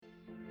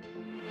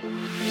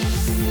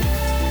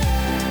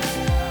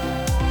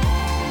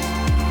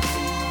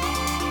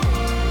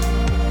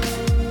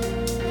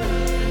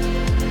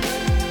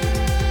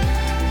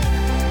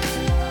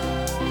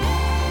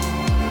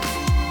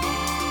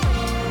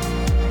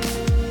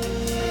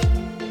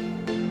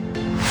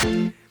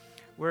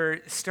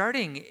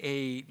starting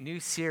a new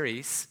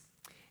series,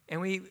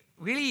 and we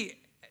really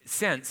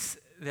sense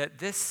that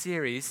this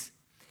series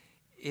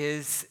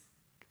is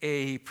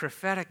a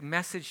prophetic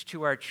message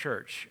to our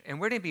church, and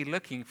we're going to be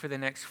looking for the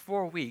next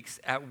 4 weeks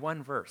at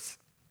one verse.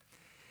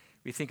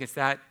 We think it's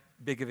that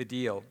big of a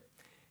deal.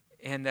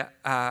 And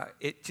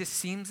it just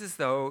seems as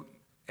though,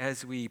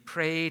 as we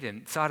prayed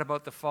and thought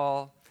about the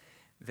fall,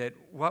 that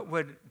what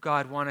would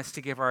God want us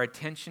to give our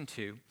attention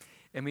to?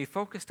 And we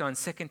focused on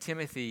 2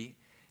 Timothy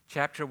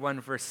chapter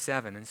 1, verse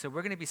 7. And so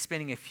we're going to be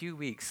spending a few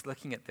weeks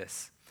looking at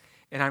this.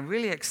 And I'm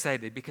really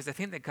excited because I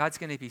think that God's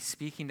going to be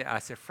speaking to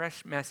us a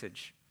fresh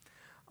message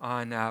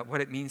on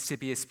what it means to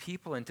be His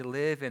people and to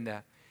live in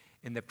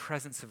the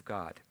presence of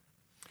God.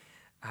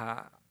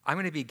 I'm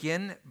going to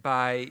begin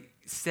by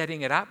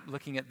setting it up,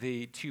 looking at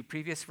the two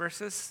previous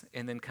verses,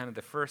 and then kind of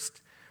the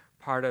first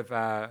part of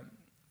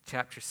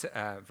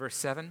verse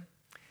 7.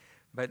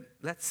 But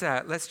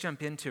let's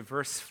jump into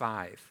verse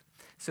 5.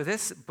 So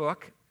this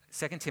book,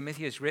 2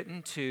 Timothy, is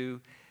written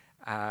to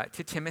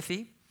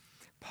Timothy.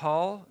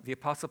 Paul, the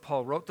Apostle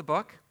Paul, wrote the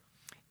book,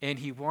 and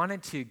he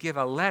wanted to give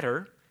a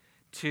letter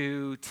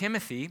to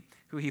Timothy,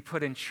 who he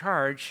put in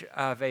charge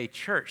of a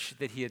church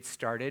that he had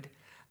started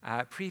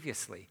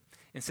previously.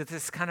 And so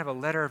this is kind of a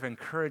letter of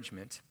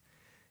encouragement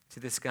to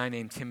this guy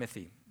named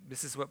Timothy.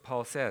 This is what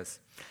Paul says.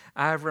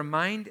 I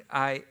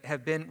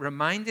have been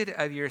reminded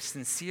of your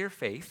sincere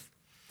faith,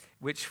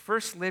 which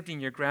first lived in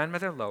your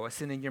grandmother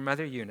Lois and in your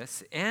mother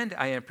Eunice, and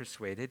I am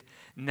persuaded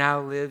now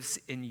lives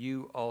in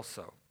you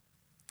also.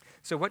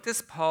 So what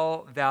does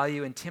Paul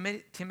value in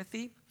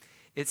Timothy?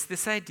 It's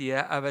this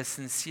idea of a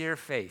sincere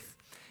faith.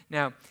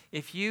 Now,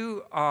 if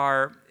you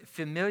are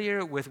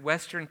familiar with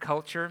Western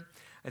culture,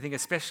 I think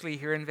especially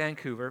here in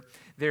Vancouver,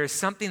 there is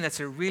something that's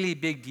a really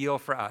big deal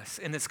for us,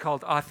 and it's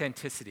called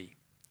authenticity.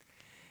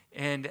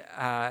 And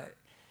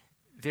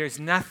there's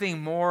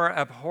nothing more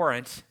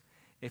abhorrent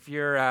if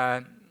you're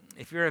a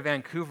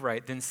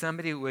Vancouverite than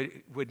somebody who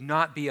would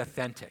not be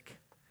authentic.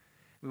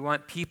 We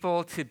want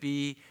people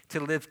to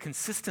live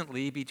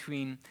consistently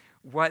between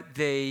what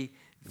they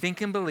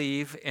think and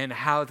believe and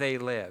how they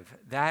live.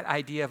 That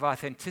idea of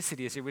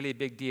authenticity is a really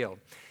big deal.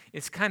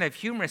 It's kind of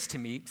humorous to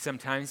me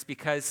sometimes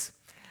because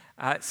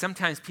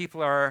sometimes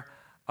people are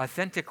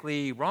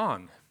authentically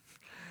wrong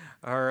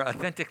or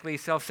authentically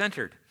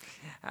self-centered.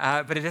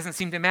 But it doesn't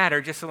seem to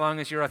matter just so long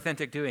as you're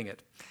authentic doing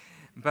it.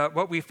 But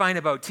what we find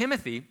about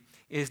Timothy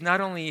is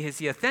not only is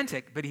he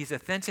authentic, but he's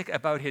authentic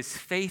about his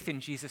faith in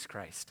Jesus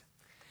Christ.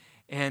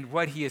 And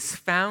what he has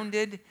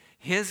founded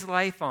his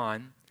life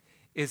on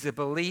is a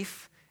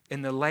belief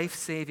in the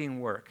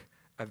life-saving work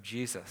of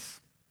Jesus.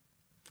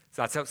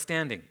 So that's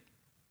outstanding.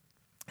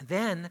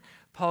 Then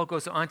Paul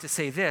goes on to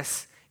say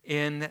this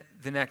in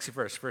the next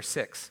verse, verse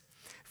 6.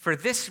 For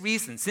this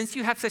reason, since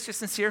you have such a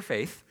sincere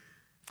faith,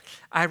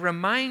 I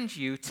remind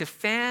you to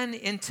fan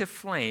into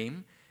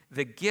flame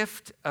the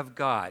gift of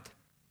God.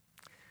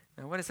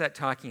 Now, what is that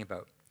talking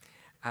about?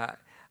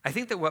 I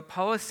think that what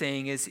Paul is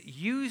saying is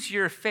use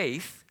your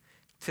faith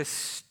to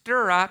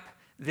stir up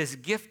this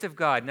gift of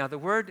God. Now, the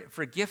word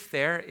for gift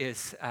there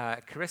is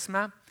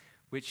charisma,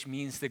 which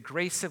means the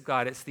grace of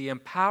God. It's the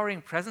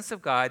empowering presence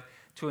of God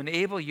to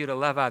enable you to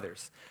love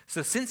others.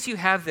 So since you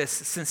have this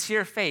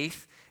sincere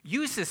faith,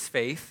 use this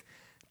faith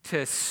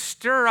to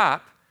stir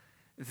up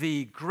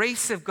the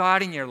grace of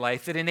God in your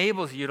life that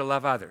enables you to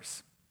love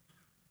others.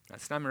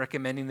 That's what I'm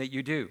recommending that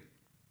you do.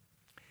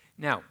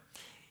 Now,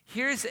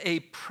 here's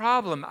a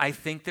problem I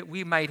think that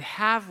we might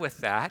have with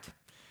that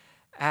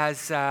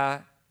as,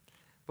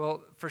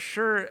 for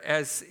sure,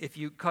 as if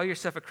you call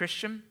yourself a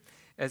Christian,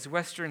 as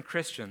Western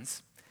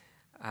Christians,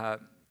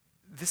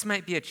 this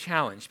might be a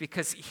challenge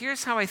because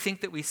here's how I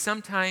think that we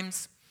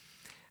sometimes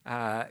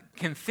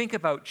can think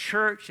about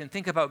church and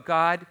think about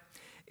God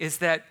is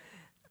that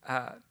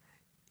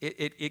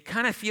it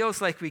kind of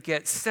feels like we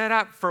get set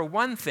up for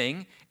one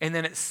thing and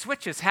then it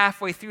switches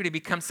halfway through to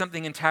become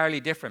something entirely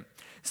different.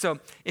 So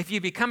if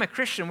you become a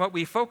Christian, what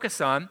we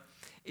focus on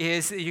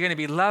is that you're going to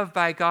be loved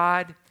by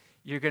God,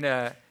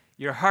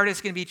 your heart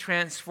is going to be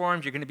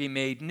transformed, you're going to be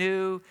made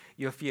new,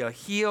 you'll feel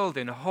healed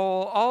and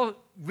whole, all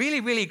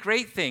really, really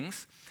great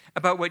things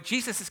about what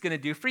Jesus is going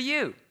to do for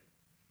you.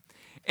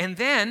 And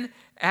then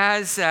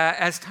as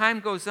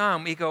time goes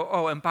on, we go,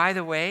 oh, and by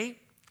the way,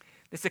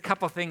 there's a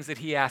couple things that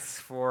he asks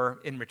for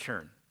in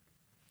return.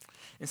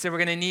 And so we're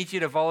going to need you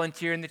to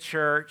volunteer in the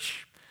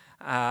church.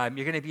 You're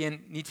going to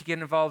need to get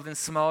involved in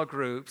small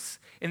groups.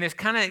 And there's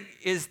kind of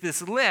is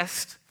this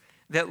list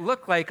that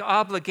look like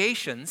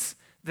obligations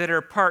that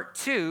are part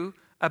 2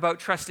 about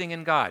trusting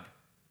in God.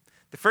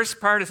 The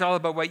first part is all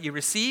about what you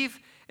receive,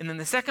 and then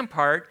the second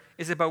part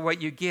is about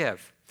what you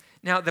give.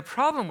 Now, the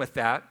problem with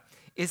that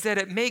is that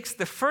it makes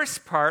the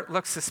first part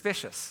look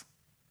suspicious.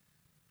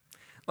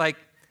 Like,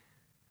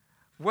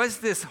 was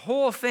this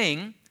whole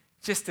thing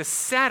just a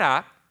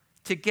setup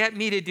to get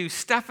me to do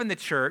stuff in the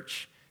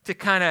church to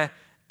kind of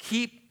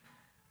keep,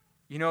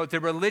 the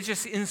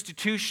religious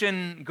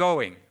institution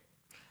going?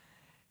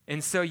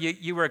 And so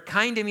you were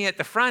kind to me at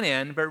the front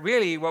end, but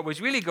really what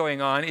was really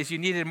going on is you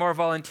needed more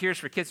volunteers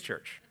for kids'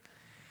 church.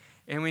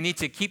 and we need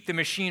to keep the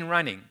machine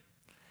running.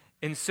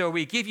 And so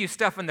we give you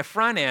stuff on the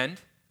front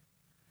end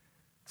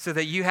so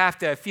that you have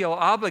to feel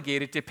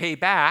obligated to pay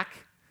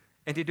back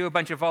and to do a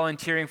bunch of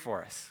volunteering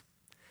for us.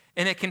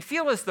 And it can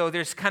feel as though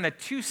there's kind of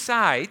two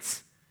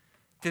sides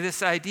to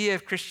this idea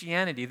of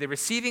Christianity. The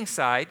receiving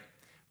side,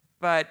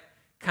 but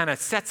kind of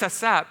sets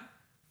us up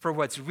for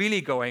what's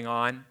really going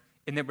on,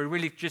 and that we're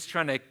really just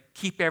trying to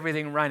keep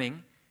everything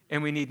running,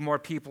 and we need more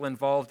people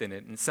involved in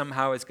it. And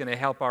somehow it's going to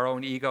help our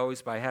own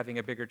egos by having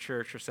a bigger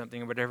church or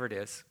something, or whatever it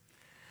is.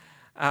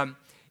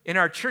 In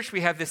our church,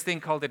 we have this thing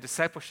called the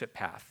discipleship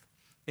path.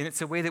 And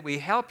it's a way that we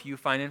help you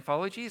find and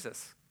follow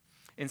Jesus.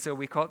 And so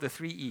we call it the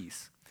 3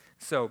 E's.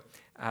 So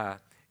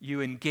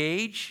you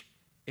engage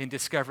in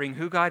discovering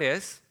who God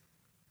is.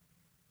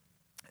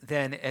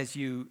 Then as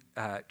you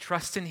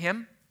trust in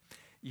him,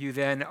 you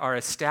then are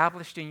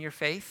established in your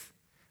faith.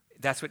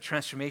 That's what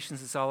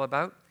Transformations is all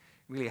about.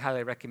 Really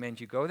highly recommend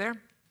you go there.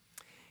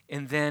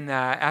 And then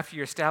after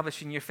you're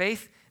established in your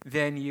faith,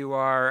 then you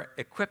are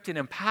equipped and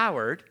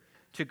empowered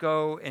to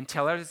go and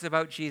tell others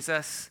about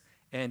Jesus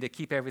and to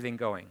keep everything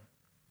going.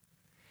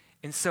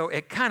 And so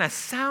it kind of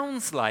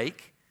sounds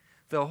like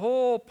the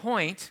whole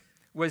point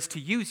was to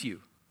use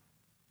you.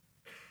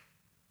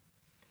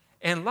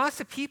 And lots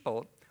of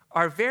people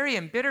are very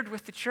embittered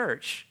with the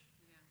church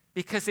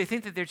because they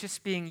think that they're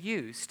just being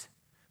used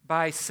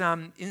by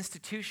some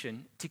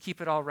institution to keep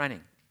it all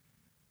running.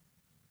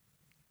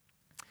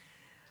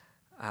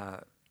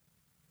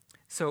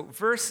 So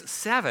verse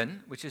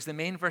 7, which is the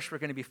main verse we're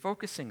going to be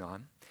focusing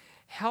on,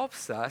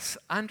 helps us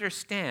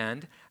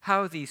understand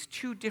how these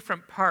two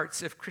different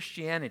parts of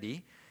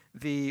Christianity,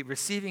 the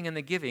receiving and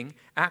the giving,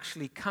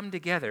 actually come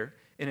together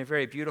in a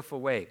very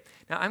beautiful way.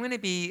 Now, I'm going to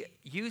be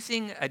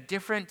using a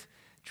different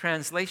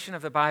translation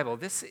of the Bible.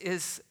 This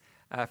is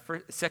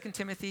 2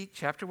 Timothy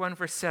chapter 1,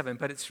 verse 7,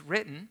 but it's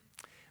written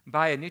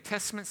by a New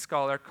Testament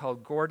scholar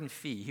called Gordon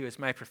Fee. He was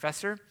my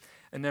professor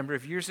a number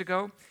of years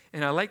ago,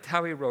 and I liked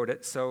how he wrote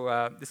it,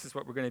 so this is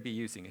what we're going to be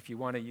using. If you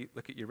want to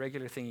look at your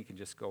regular thing, you can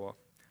just go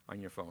on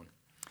your phone.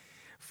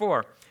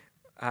 For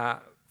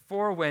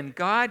when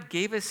God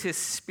gave us his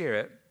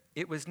Spirit,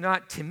 it was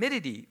not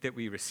timidity that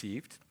we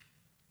received,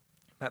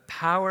 but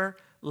power,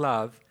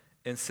 love,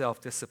 and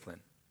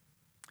self-discipline.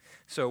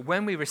 So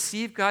when we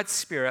receive God's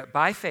Spirit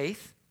by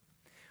faith,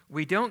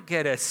 we don't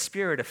get a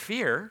spirit of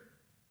fear.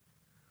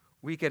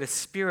 We get a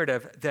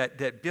spirit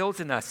that builds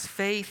in us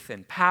faith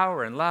and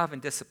power and love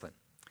and discipline.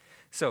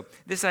 So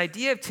this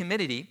idea of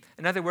timidity,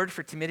 another word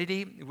for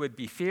timidity would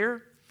be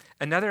fear.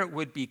 Another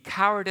would be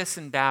cowardice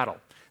in battle.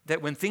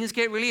 That when things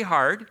get really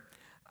hard,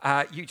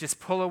 you just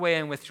pull away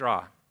and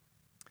withdraw.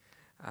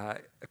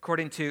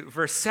 According to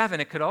verse 7,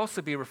 it could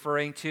also be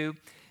referring to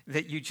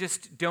that you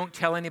just don't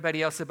tell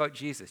anybody else about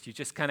Jesus. You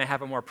just kind of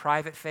have a more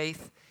private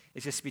faith.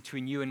 It's just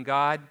between you and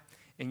God,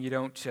 and you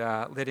don't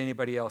let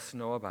anybody else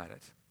know about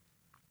it.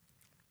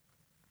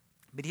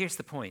 But here's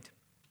the point.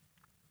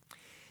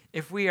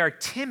 If we are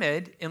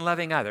timid in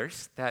loving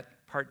others,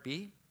 that part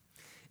B,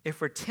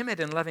 if we're timid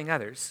in loving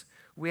others,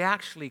 we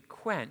actually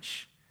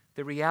quench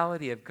the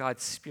reality of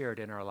God's Spirit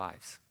in our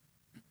lives.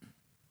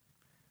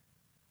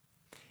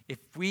 If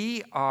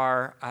we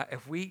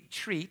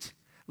treat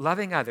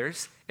loving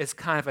others as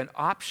kind of an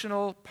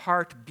optional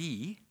part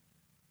B,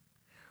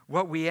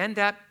 what we end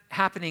up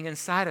happening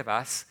inside of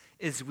us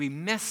is we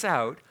miss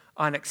out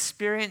on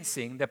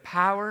experiencing the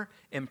power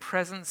and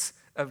presence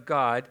of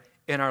God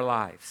in our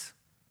lives.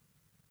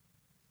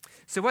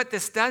 So what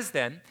this does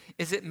then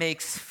is it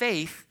makes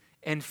faith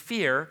and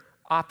fear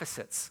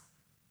opposites.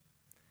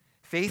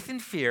 Faith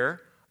and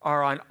fear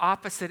are on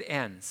opposite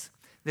ends.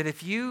 That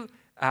if you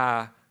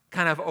kind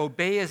of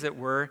obey, as it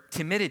were,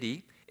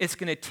 timidity, it's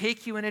going to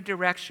take you in a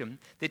direction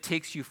that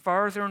takes you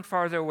farther and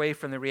farther away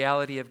from the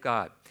reality of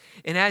God.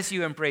 And as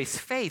you embrace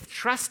faith,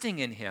 trusting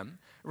in him,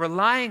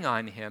 relying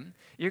on him,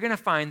 you're going to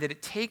find that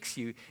it takes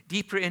you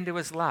deeper into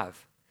his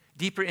love,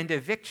 deeper into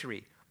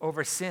victory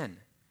over sin,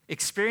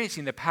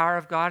 experiencing the power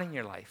of God in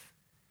your life,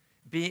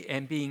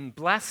 and being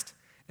blessed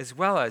as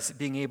well as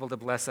being able to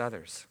bless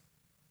others.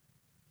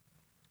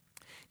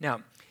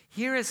 Now,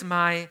 here is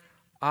my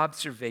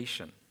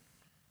observation.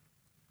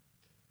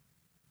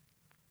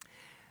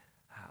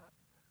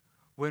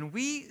 When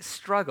we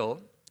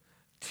struggle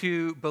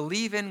to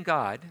believe in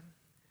God,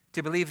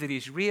 to believe that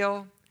he's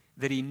real,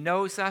 that he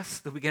knows us,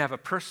 that we can have a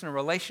personal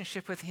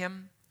relationship with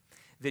him,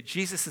 that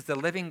Jesus is the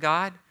living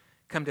God,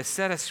 come to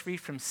set us free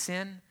from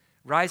sin,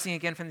 rising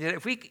again from the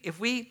dead. If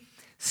we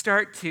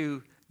start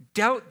to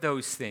doubt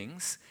those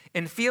things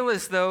and feel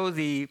as though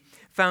the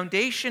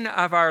foundation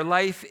of our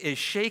life is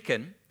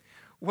shaken,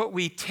 what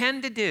we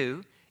tend to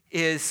do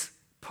is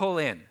pull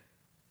in.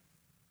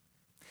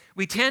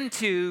 We tend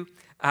to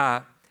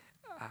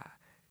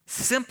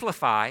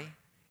simplify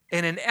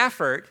in an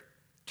effort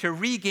to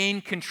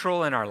regain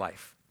control in our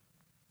life.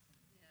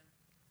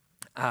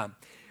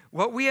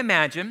 What we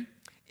imagine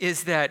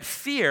is that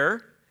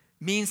fear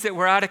means that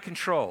we're out of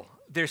control.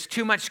 There's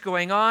too much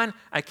going on.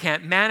 I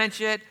can't manage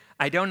it.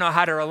 I don't know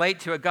how to relate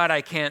to a God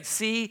I can't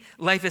see.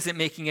 Life isn't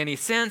making any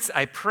sense.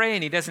 I pray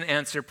and he doesn't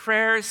answer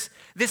prayers.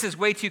 This is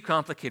way too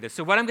complicated.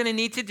 So what I'm going to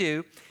need to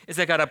do is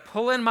I got to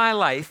pull in my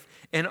life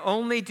and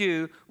only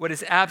do what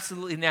is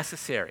absolutely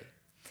necessary.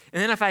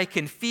 And then if I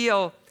can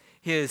feel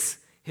his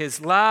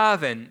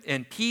love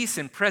and peace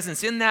and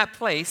presence in that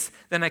place,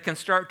 then I can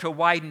start to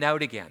widen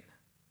out again.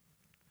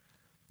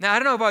 Now, I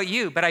don't know about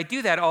you, but I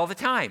do that all the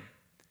time.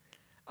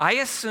 I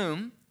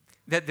assume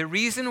that the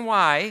reason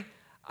why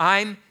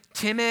I'm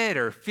timid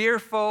or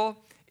fearful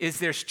is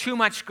there's too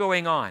much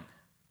going on.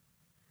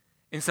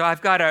 And so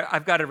I've got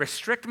to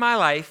restrict my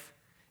life,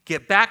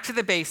 get back to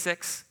the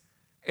basics,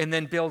 and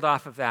then build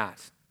off of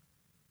that.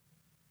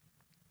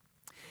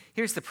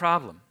 Here's the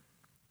problem.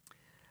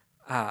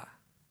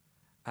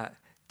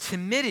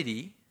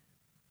 Timidity,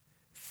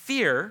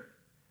 fear,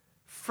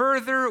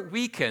 further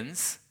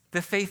weakens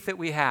the faith that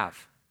we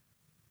have.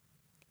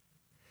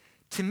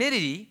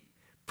 Timidity,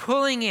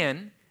 pulling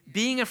in,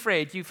 being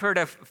afraid. You've heard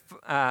of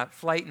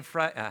flight and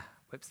fright.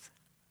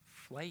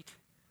 Flight?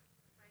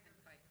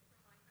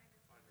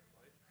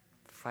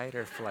 Fight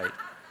or flight.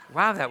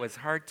 Wow, that was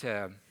hard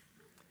to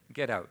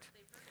get out.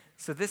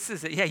 So this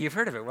is, you've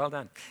heard of it. Well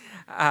done.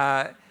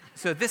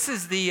 So this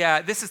is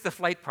the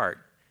flight part.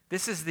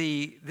 This is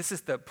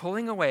the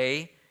pulling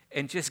away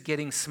and just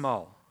getting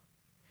small.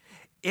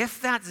 If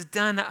that's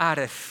done out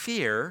of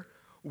fear,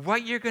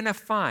 what you're going to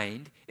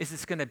find is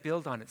it's going to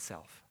build on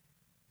itself.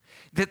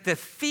 That the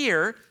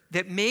fear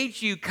that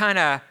made you kind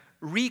of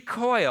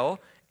recoil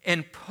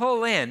and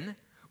pull in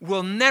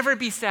will never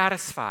be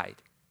satisfied.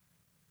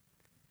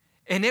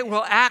 And it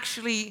will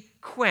actually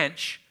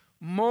quench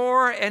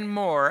more and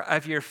more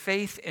of your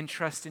faith and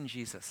trust in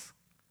Jesus.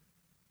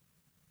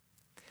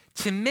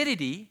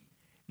 Timidity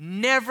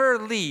never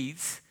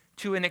leads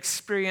to an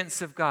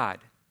experience of God.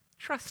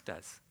 Trust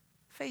does.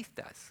 Faith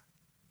does.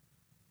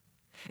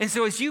 And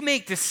so as you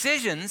make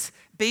decisions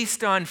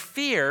based on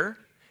fear,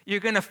 you're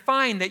going to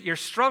find that your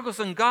struggles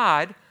in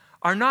God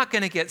are not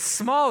going to get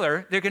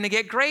smaller, they're going to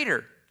get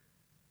greater.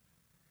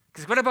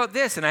 Because what about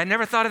this? And I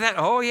never thought of that.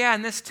 Oh yeah,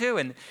 and this too.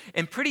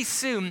 And pretty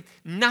soon,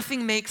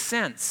 nothing makes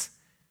sense.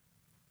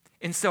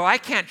 And so I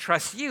can't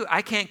trust you.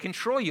 I can't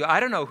control you. I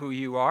don't know who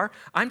you are.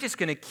 I'm just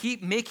going to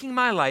keep making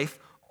my life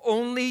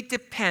only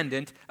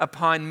dependent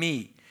upon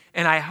me.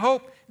 And I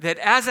hope that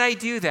as I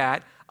do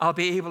that, I'll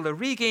be able to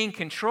regain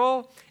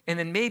control, and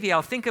then maybe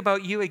I'll think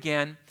about you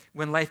again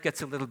when life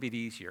gets a little bit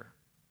easier.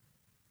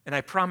 And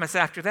I promise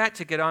after that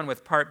to get on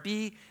with part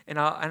B, and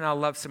I'll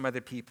love some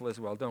other people as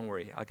well. Don't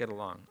worry, I'll get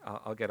along.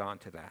 I'll get on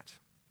to that.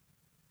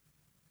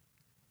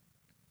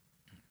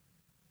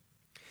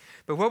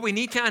 But what we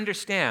need to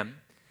understand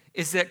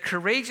is that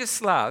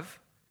courageous love,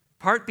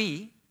 part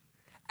B,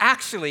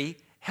 actually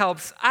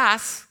helps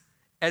us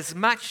as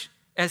much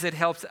as it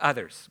helps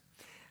others.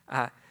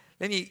 Let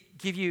me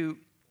give you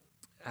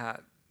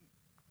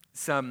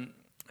some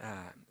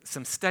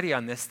study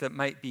on this that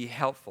might be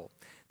helpful.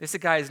 This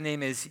guy's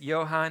name is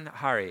Johann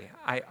Hari.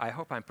 I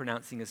hope I'm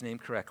pronouncing his name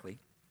correctly.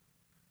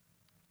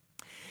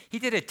 He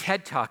did a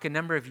TED Talk a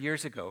number of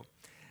years ago,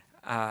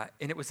 and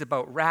it was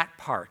about Rat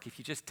Park. If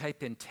you just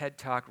type in TED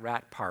Talk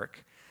Rat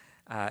Park,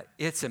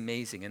 it's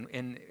amazing.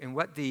 And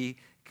what the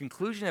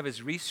conclusion of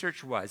his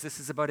research was, this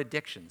is about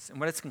addictions, and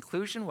what its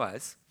conclusion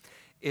was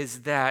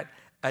is that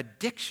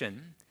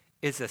addiction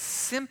is a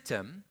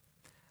symptom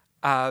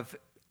of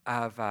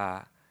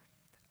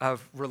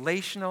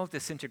relational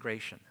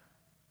disintegration.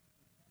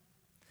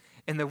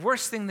 And the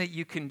worst thing that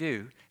you can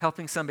do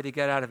helping somebody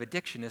get out of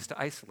addiction is to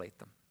isolate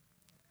them.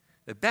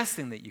 The best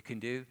thing that you can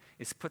do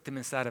is put them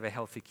inside of a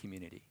healthy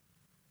community.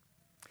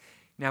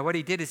 Now, what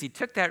he did is he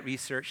took that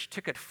research,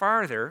 took it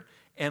farther,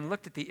 and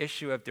looked at the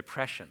issue of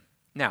depression.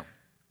 Now,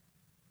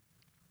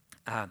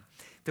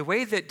 the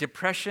way that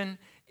depression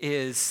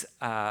is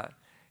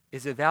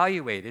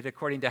evaluated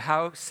according to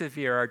how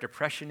severe our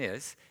depression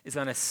is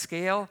on a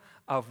scale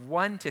of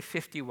 1 to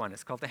 51.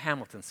 It's called the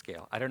Hamilton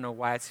scale. I don't know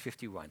why it's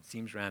 51.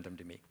 Seems random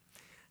to me.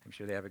 I'm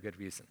sure they have a good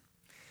reason.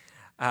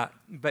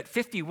 But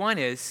 51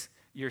 is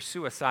you're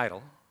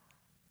suicidal.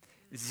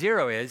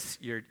 0 is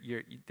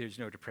there's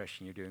no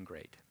depression. You're doing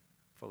great,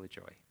 full of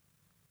joy.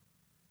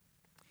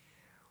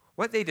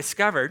 What they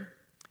discovered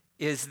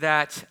is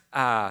that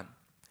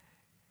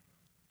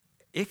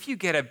if you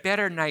get a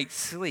better night's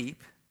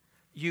sleep,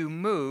 you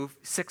move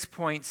 6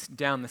 points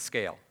down the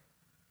scale.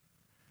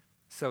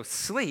 So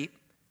sleep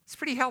is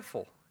pretty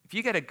helpful. If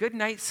you get a good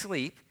night's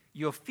sleep,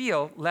 you'll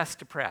feel less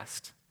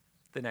depressed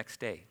the next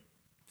day.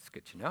 It's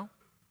good to know.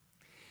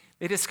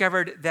 They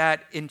discovered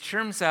that in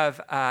terms of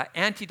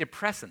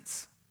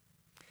antidepressants,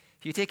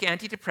 if you take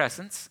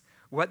antidepressants,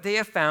 what they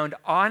have found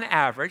on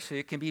average, so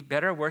it can be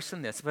better or worse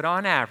than this, but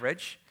on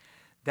average,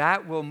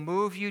 that will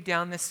move you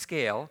down the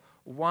scale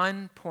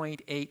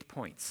 1.8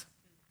 points.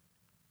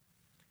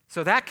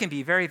 So that can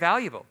be very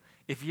valuable.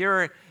 If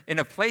you're in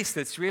a place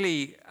that's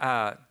really,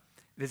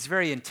 that's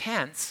very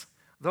intense,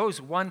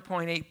 those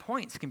 1.8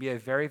 points can be a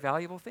very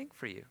valuable thing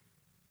for you.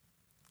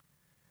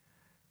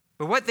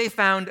 But what they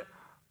found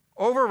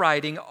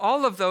overriding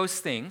all of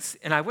those things,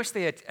 and I wish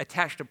they had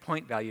attached a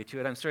point value to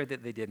it. I'm sorry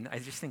that they didn't. I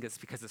just think it's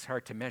because it's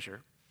hard to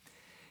measure,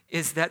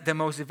 is that the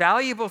most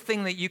valuable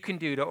thing that you can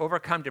do to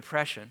overcome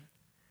depression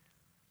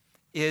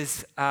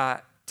is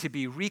to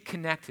be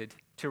reconnected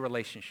to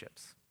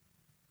relationships.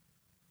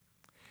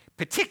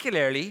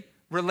 Particularly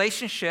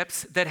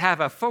relationships that have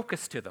a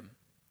focus to them.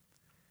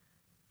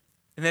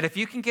 And that if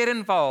you can get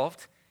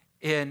involved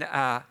in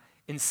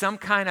some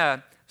kind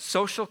of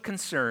social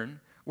concern,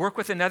 work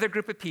with another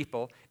group of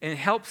people, and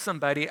help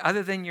somebody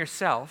other than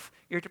yourself,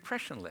 your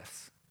depression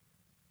lifts.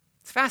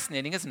 It's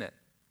fascinating, isn't it?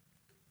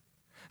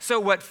 So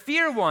what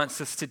fear wants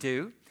us to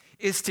do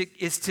is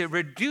to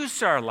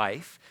reduce our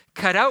life,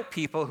 cut out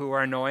people who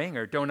are annoying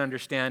or don't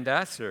understand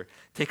us or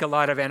take a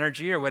lot of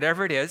energy or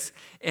whatever it is,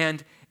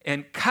 and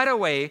cut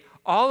away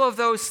all of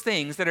those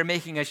things that are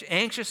making us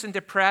anxious and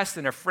depressed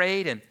and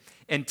afraid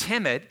and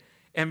timid,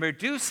 and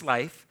reduce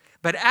life.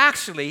 But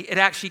it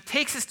actually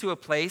takes us to a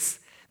place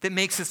that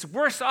makes us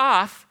worse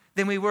off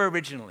than we were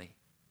originally.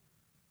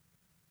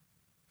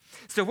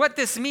 So what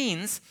this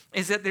means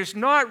is that there's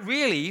not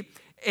really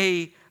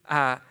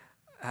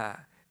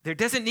there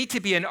doesn't need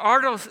to be an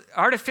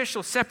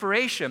artificial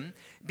separation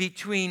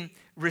between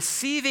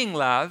receiving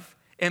love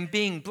and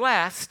being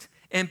blessed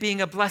and being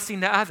a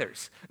blessing to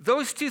others.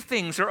 Those two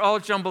things are all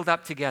jumbled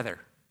up together.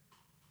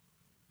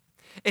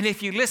 And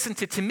if you listen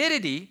to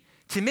timidity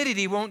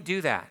won't do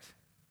that.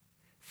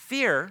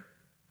 Fear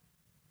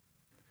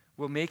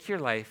will make your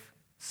life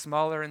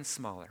smaller and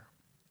smaller.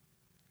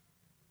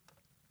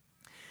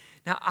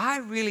 Now, I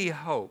really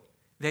hope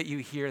that you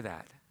hear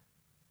that.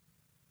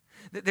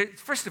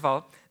 First of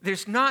all,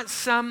 there's not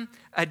some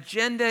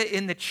agenda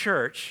in the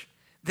church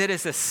that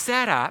is a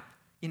setup.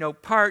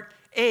 Part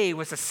A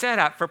was a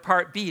setup for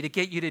part B to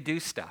get you to do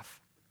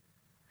stuff.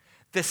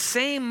 The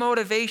same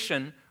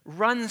motivation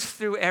runs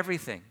through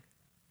everything.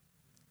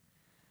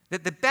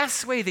 That the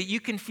best way that you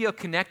can feel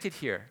connected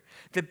here,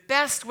 the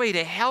best way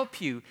to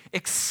help you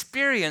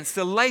experience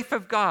the life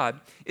of God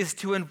is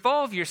to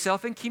involve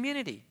yourself in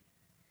community.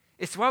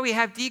 It's why we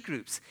have D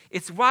groups.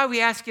 It's why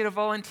we ask you to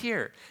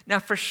volunteer. Now,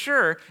 for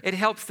sure, it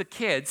helps the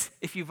kids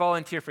if you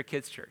volunteer for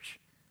kids' church.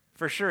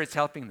 For sure, it's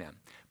helping them.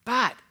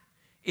 But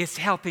it's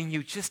helping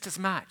you just as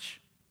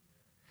much.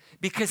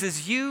 Because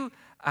as you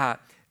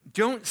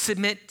don't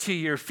submit to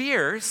your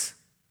fears,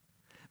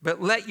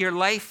 but let your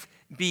life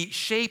be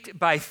shaped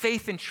by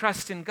faith and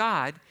trust in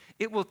God,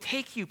 it will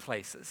take you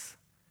places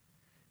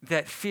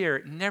that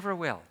fear never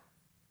will.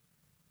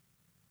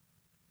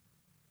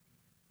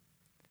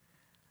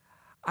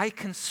 I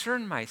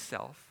concern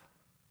myself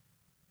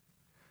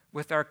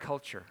with our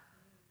culture.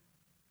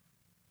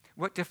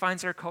 What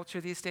defines our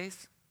culture these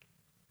days?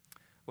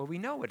 Well, we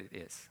know what it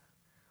is.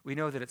 We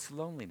know that it's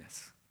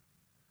loneliness.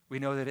 We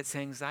know that it's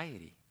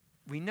anxiety.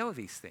 We know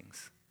these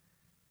things.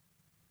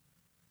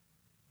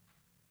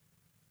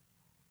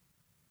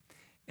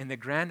 And the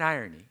grand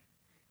irony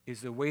is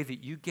the way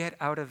that you get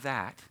out of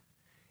that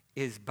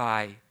is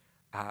by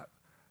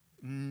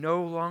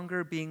no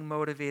longer being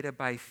motivated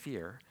by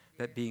fear,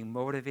 but being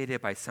motivated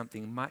by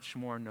something much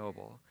more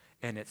noble,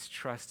 and it's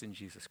trust in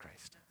Jesus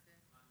Christ.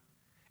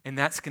 And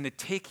that's going to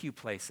take you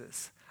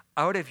places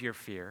out of your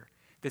fear,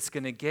 that's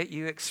going to get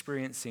you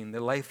experiencing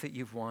the life that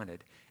you've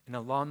wanted. And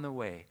along the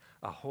way,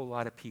 a whole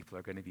lot of people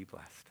are going to be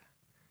blessed,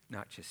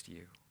 not just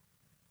you.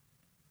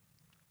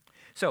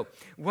 So,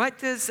 what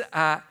does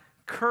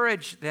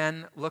courage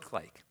then look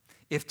like?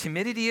 If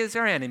timidity is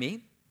our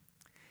enemy,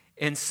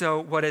 and so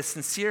what is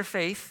sincere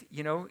faith,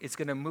 it's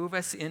going to move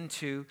us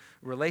into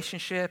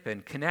relationship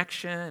and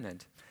connection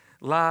and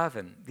love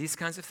and these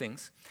kinds of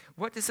things.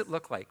 What does it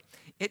look like?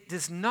 It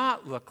does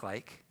not look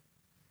like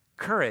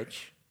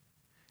courage,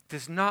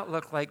 does not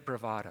look like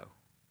bravado.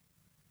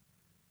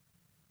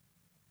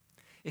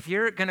 If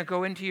you're going to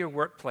go into your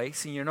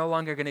workplace and you're no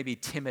longer going to be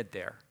timid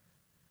there,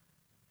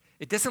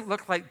 it doesn't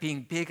look like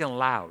being big and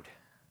loud.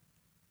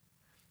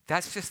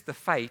 That's just the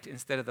fight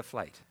instead of the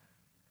flight.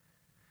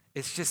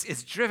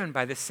 It's driven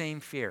by the same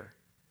fear.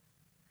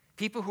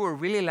 People who are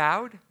really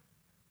loud,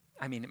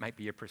 it might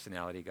be your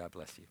personality, God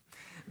bless you.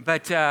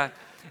 But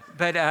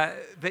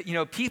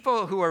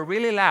people who are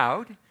really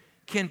loud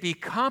can be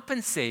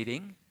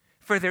compensating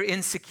for their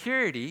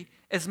insecurity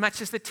as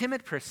much as the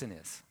timid person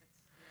is.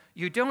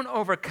 You don't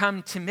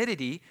overcome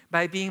timidity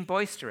by being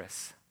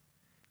boisterous,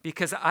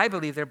 because I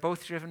believe they're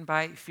both driven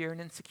by fear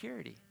and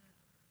insecurity.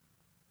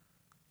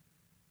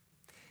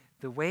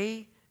 The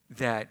way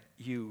that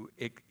you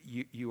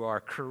are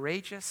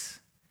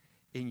courageous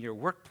in your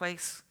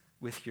workplace,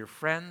 with your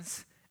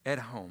friends, at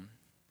home,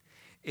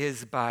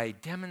 is by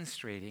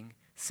demonstrating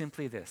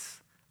simply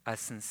this, a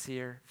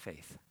sincere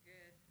faith.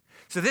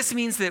 So this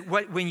means that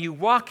when you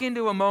walk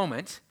into a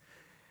moment,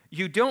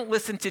 you don't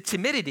listen to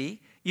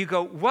timidity, you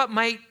go, what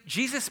might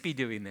Jesus be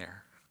doing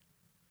there?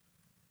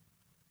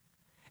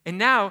 And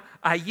now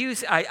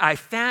I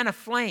fan a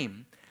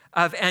flame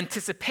of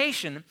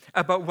anticipation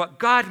about what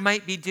God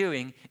might be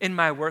doing in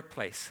my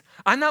workplace.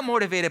 I'm not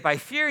motivated by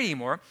fear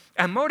anymore.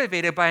 I'm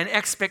motivated by an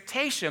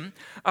expectation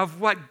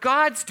of what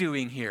God's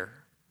doing here.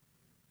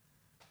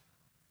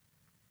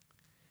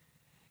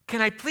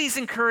 can I please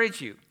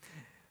encourage you?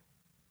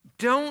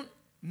 Don't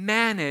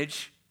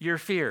manage your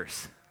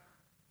fears.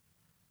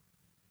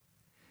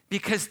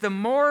 Because the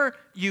more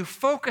you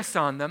focus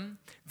on them,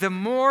 the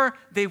more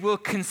they will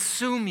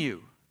consume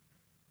you.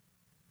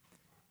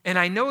 And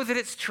I know that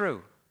it's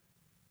true.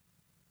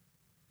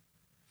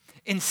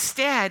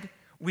 Instead,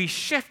 we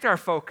shift our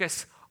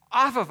focus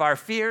off of our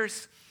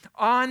fears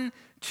on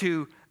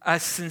to a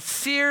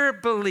sincere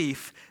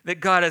belief that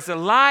God is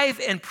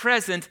alive and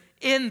present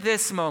in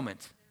this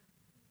moment,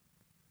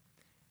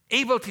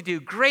 able to do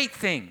great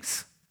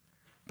things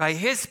by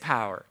His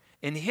power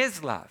and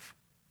His love.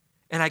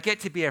 And I get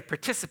to be a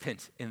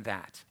participant in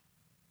that.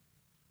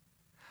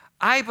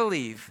 I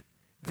believe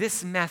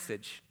this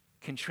message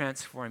can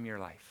transform your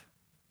life.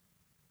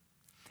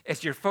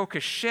 As your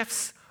focus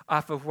shifts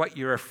off of what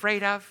you're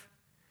afraid of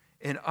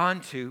and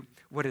onto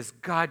what is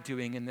God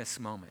doing in this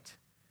moment.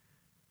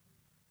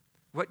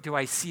 What do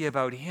I see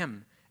about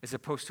Him as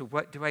opposed to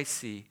what do I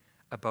see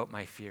about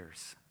my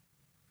fears?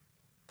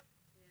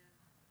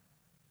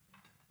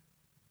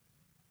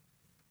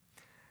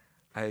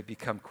 I have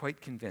become quite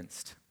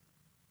convinced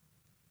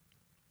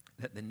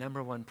that the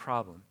number one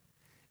problem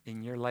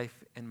in your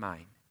life and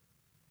mine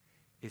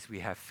is we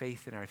have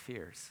faith in our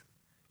fears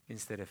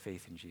instead of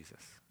faith in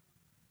Jesus.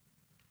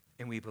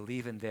 And we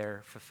believe in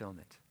their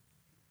fulfillment.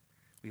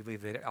 We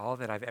believe that all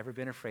that I've ever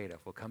been afraid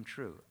of will come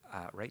true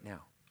right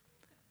now.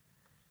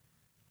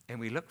 And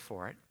we look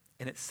for it,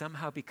 and it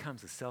somehow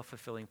becomes a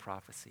self-fulfilling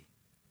prophecy.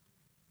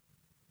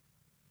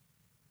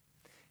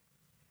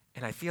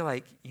 And I feel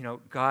like,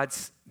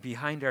 God's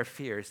behind our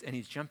fears, and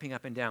He's jumping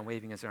up and down,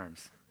 waving His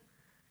arms.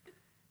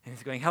 And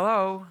He's going,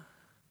 hello,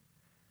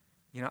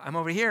 I'm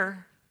over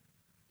here.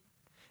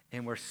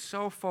 And we're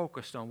so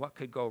focused on what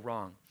could go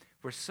wrong.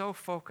 We're so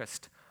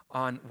focused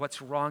on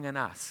what's wrong in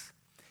us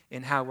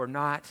and how we're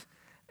not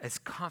as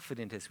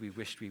confident as we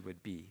wished we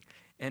would be.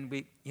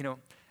 And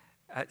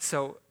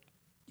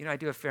I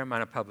do a fair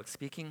amount of public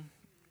speaking,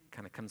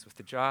 kind of comes with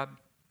the job.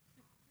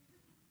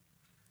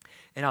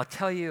 And I'll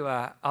tell you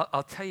what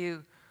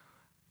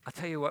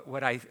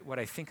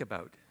I think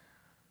about.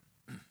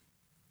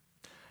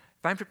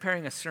 If I'm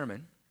preparing a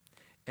sermon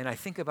and I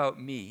think about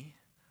me,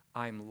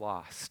 I'm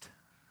lost.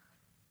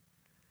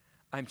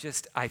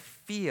 I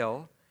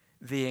feel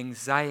the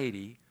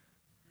anxiety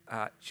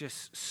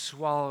just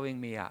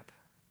swallowing me up.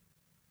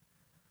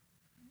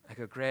 I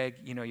go, Greg,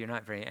 you're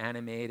not very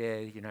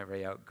animated, you're not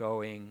very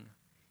outgoing,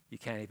 you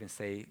can't even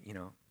say,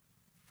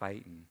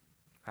 fight, and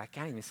I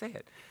can't even say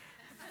it.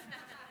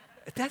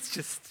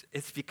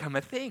 It's become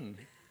a thing.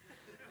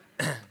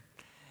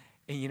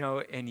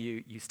 And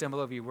you stumble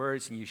over your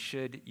words, and you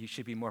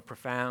should be more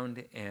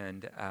profound,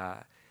 and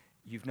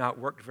you've not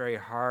worked very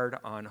hard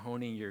on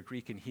honing your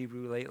Greek and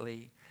Hebrew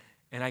lately.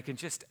 And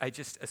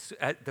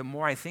the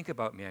more I think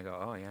about me, I go,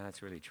 oh yeah,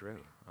 that's really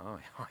true. Oh,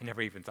 I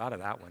never even thought of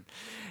that one.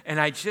 And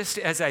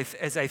as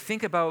I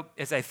think about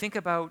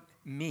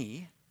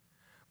me,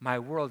 my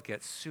world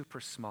gets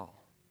super small.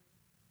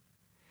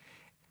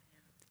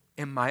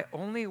 And my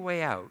only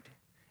way out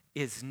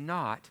is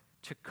not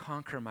to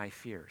conquer my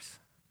fears.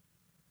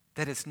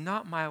 That is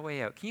not my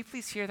way out. Can you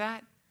please hear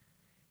that?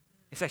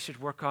 Is I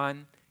should work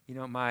on,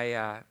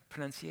 my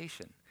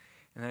pronunciation.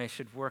 And then I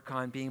should work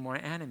on being more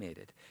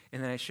animated.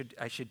 And then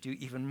I should do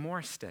even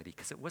more study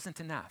because it wasn't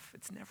enough.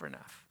 It's never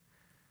enough.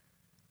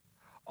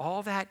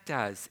 All that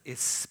does is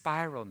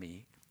spiral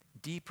me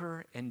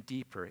deeper and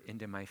deeper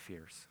into my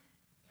fears.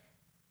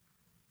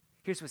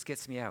 Here's what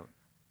gets me out.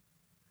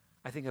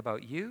 I think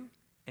about you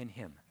and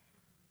Him.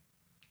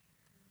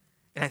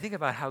 And I think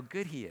about how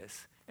good He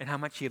is and how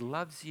much He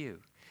loves you.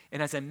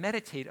 And as I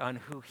meditate on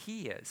who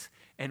He is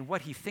and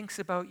what He thinks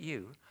about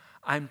you,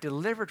 I'm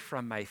delivered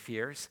from my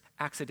fears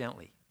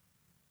accidentally.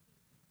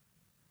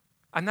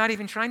 I'm not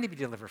even trying to be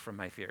delivered from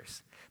my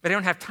fears. But I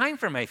don't have time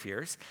for my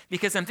fears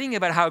because I'm thinking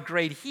about how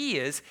great He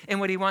is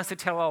and what He wants to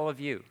tell all of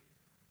you.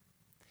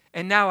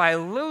 And now I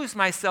lose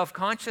my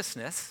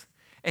self-consciousness,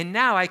 and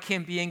now I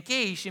can be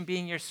engaged in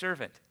being your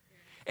servant.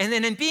 And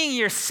then in being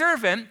your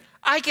servant,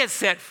 I get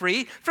set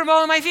free from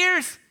all of my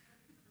fears.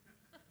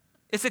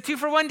 It's a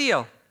 2-for-1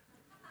 deal.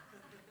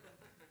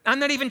 I'm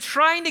not even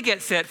trying to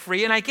get set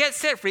free, and I get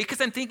set free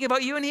because I'm thinking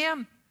about you and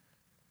Him.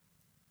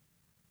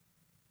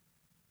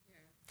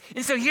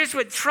 And so here's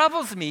what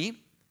troubles me,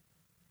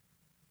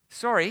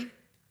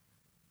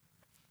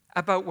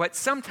 about what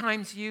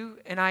sometimes you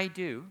and I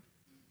do.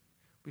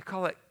 We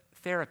call it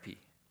therapy.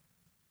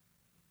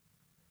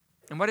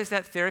 And what is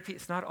that therapy?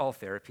 It's not all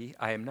therapy.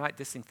 I am not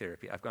dissing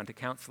therapy. I've gone to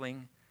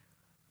counseling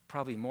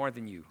probably more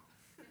than you.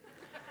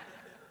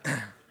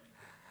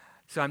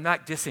 So I'm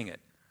not dissing it.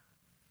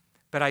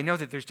 But I know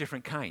that there's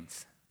different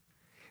kinds.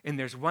 And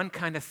there's one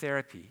kind of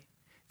therapy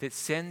that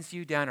sends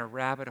you down a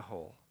rabbit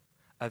hole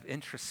of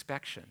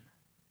introspection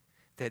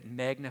that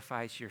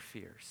magnifies your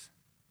fears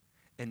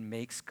and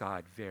makes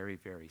God very,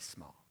 very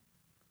small.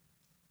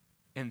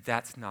 And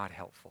that's not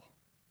helpful.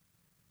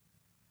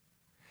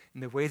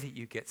 And the way that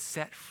you get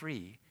set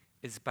free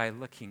is by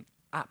looking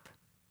up,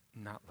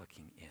 not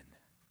looking in.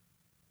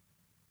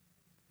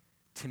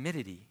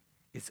 Timidity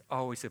is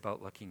always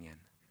about looking in.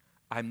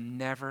 I'm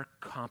never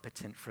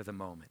competent for the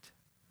moment.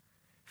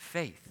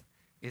 Faith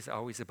is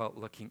always about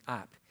looking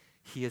up.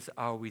 He is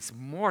always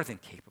more than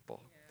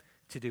capable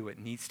to do what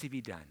needs to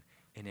be done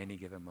in any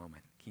given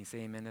moment. Can you say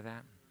amen to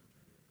that?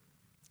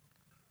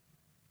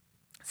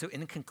 So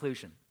in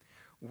conclusion,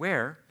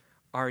 where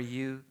are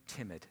you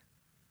timid?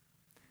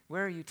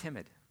 Where are you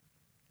timid?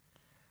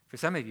 For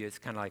some of you, it's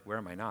kind of like, where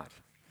am I not?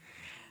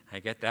 I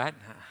get that.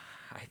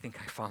 I think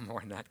I fall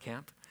more in that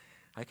camp.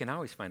 I can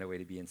always find a way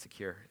to be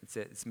insecure.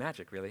 It's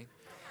magic, really.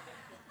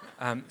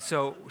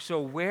 So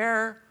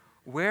where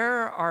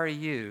are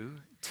you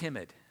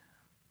timid?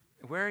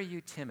 Where are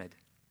you timid?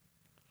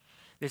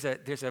 There's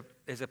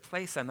a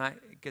place, I'm not,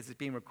 because it's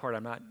being recorded,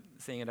 I'm not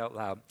saying it out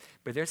loud,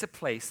 but there's a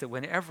place that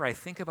whenever I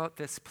think about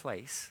this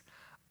place,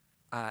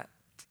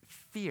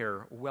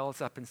 fear wells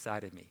up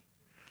inside of me.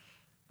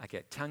 I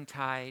get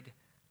tongue-tied,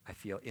 I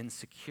feel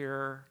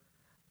insecure,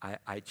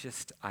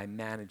 I'm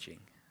managing.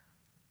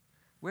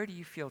 Where do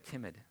you feel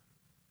timid?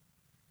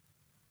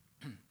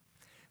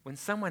 When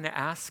someone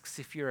asks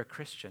if you're a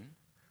Christian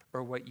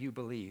or what you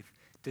believe,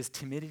 does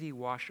timidity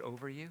wash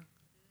over you?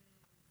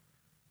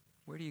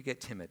 Where do you get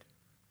timid?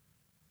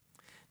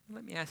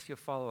 Let me ask you a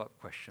follow-up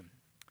question.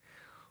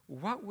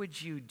 What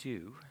would you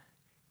do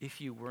if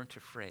you weren't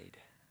afraid?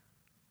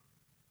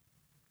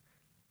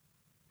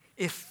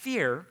 If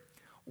fear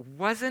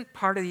wasn't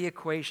part of the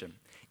equation,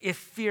 if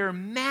fear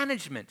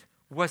management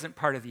wasn't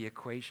part of the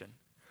equation,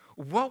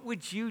 what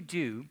would you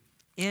do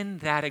in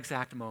that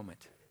exact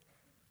moment?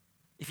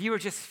 If you were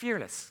just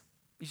fearless,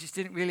 you just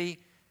didn't really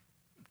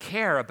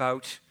care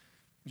about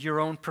your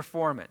own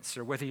performance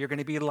or whether you're going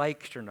to be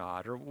liked or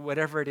not or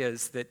whatever it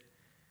is that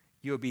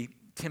you'll be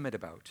timid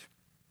about.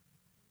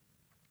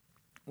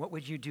 What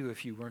would you do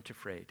if you weren't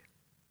afraid?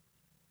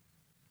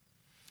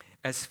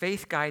 As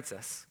faith guides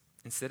us,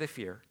 instead of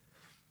fear,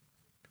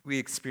 we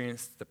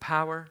experience the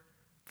power,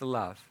 the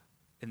love,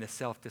 and the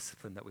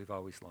self-discipline that we've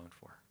always longed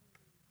for.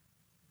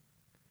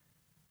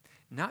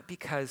 Not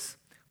because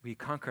we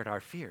conquered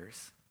our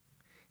fears,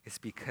 it's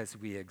because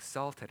we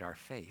exalted our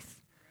faith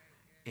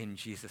in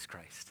Jesus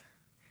Christ.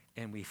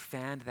 And we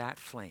fanned that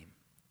flame,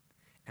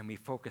 and we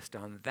focused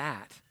on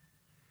that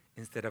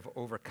instead of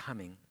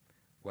overcoming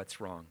what's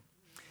wrong.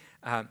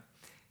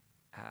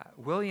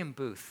 William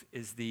Booth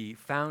is the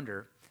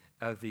founder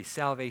of the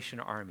Salvation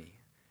Army,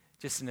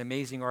 just an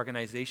amazing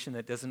organization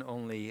that doesn't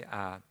only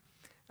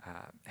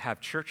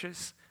have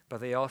churches, but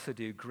they also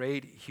do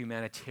great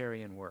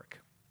humanitarian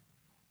work.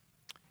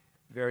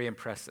 Very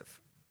impressive.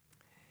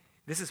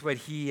 This is what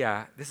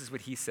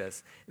he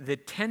says. The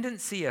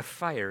tendency of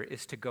fire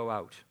is to go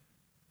out.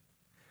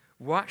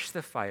 Watch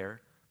the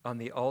fire on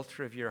the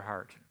altar of your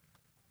heart.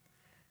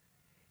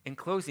 In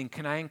closing,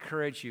 can I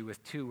encourage you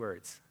with 2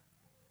 words?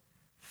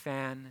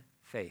 Fan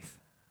faith.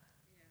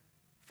 Yeah.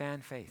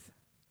 Fan faith.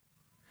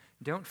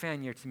 Don't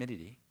fan your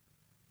timidity.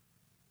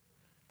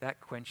 That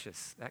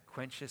quenches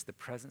the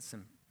presence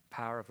and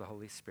power of the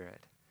Holy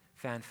Spirit.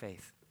 Fan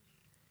faith.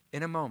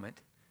 In a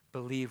moment,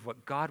 believe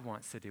what God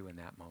wants to do in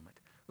that moment.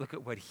 Look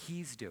at what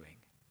He's doing.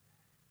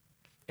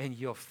 And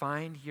you'll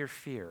find your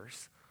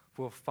fears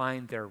will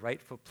find their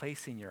rightful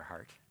place in your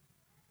heart.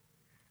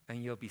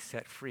 And you'll be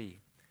set free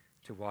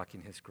to walk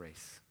in His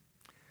grace.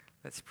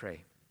 Let's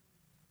pray.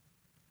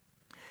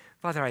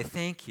 Father, I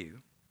thank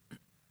you.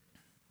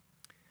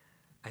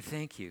 I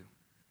thank you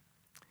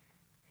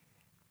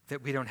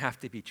that we don't have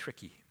to be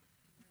tricky.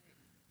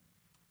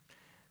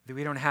 That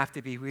we don't have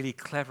to be really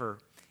clever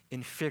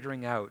in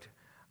figuring out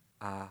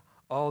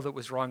all that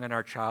was wrong in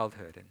our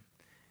childhood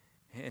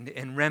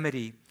and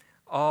remedy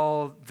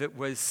all that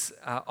was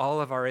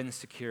all of our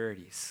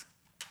insecurities.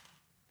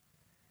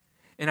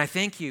 And I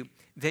thank you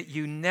that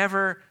you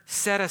never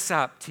set us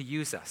up to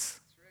use us.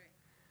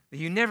 That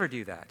you never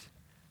do that.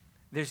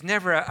 There's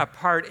never a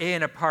part A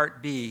and a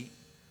part B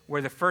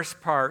where the first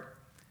part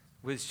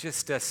was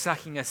just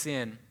sucking us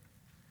in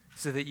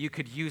so that you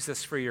could use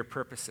us for your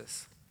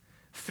purposes.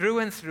 Through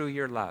and through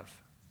your love.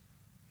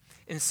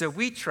 And so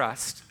we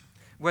trust,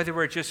 whether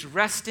we're just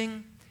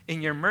resting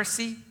in your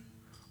mercy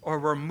or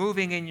we're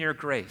moving in your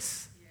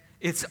grace,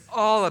 it's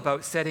all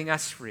about setting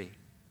us free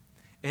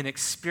and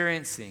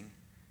experiencing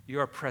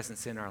your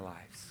presence in our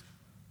lives.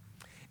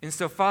 And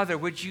so, Father,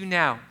 would you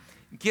now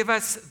give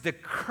us the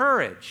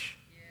courage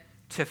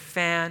to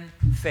fan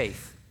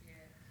faith,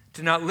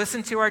 to not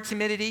listen to our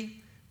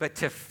timidity, but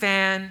to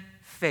fan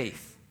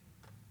faith.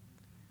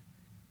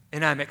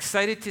 And I'm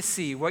excited to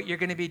see what you're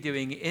going to be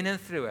doing in and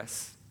through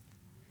us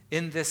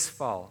in this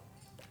fall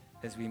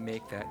as we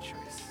make that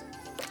choice.